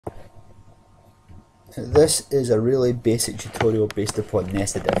This is a really basic tutorial based upon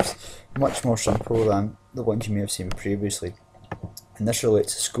nested ifs, much more simple than the ones you may have seen previously. And this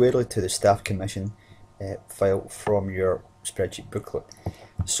relates squarely to the staff commission file from your spreadsheet booklet.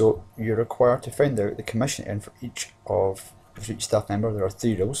 So you're required to find out the commission earned for each staff member. There are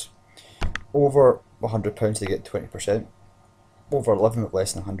 3 rules. Over £100 they get 20%, over 11 but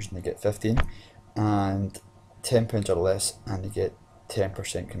less than 100 they get 15, and £10 or less and they get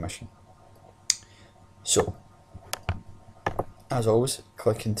 10% commission. So, as always,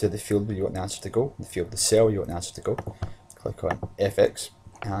 click into the field where you want the answer to go, the field, the cell you want the answer to go. Click on FX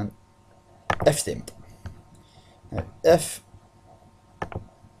and if statement. Now, if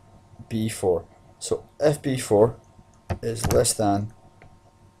B4, so if B4 is less than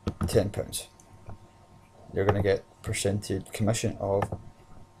 £10, you're going to get percentage commission of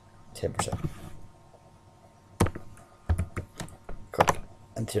 10%. Click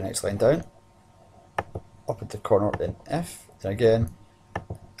into your next line down. Up at the corner in if, then again,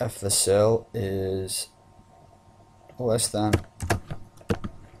 if the cell is less than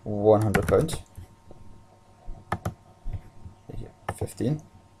 £100, they get 15,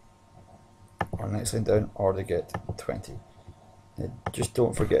 or next line down, or they get 20. Now, just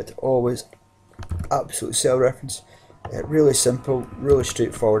don't forget to always absolute cell reference. Really simple, really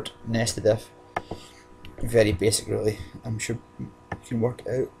straightforward nested if. Very basic really. I'm sure you can work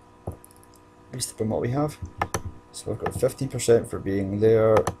it out based upon what we have. So we've got 15% for being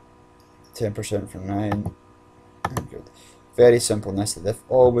there, 10% for 9, and good. Very simple nested if.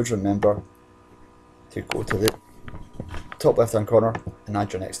 Always remember to go to the top left hand corner and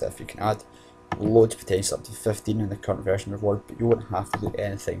add your next if. You can add loads potential up to 15 in the current version of Word, but you won't have to do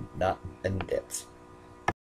anything that in depth.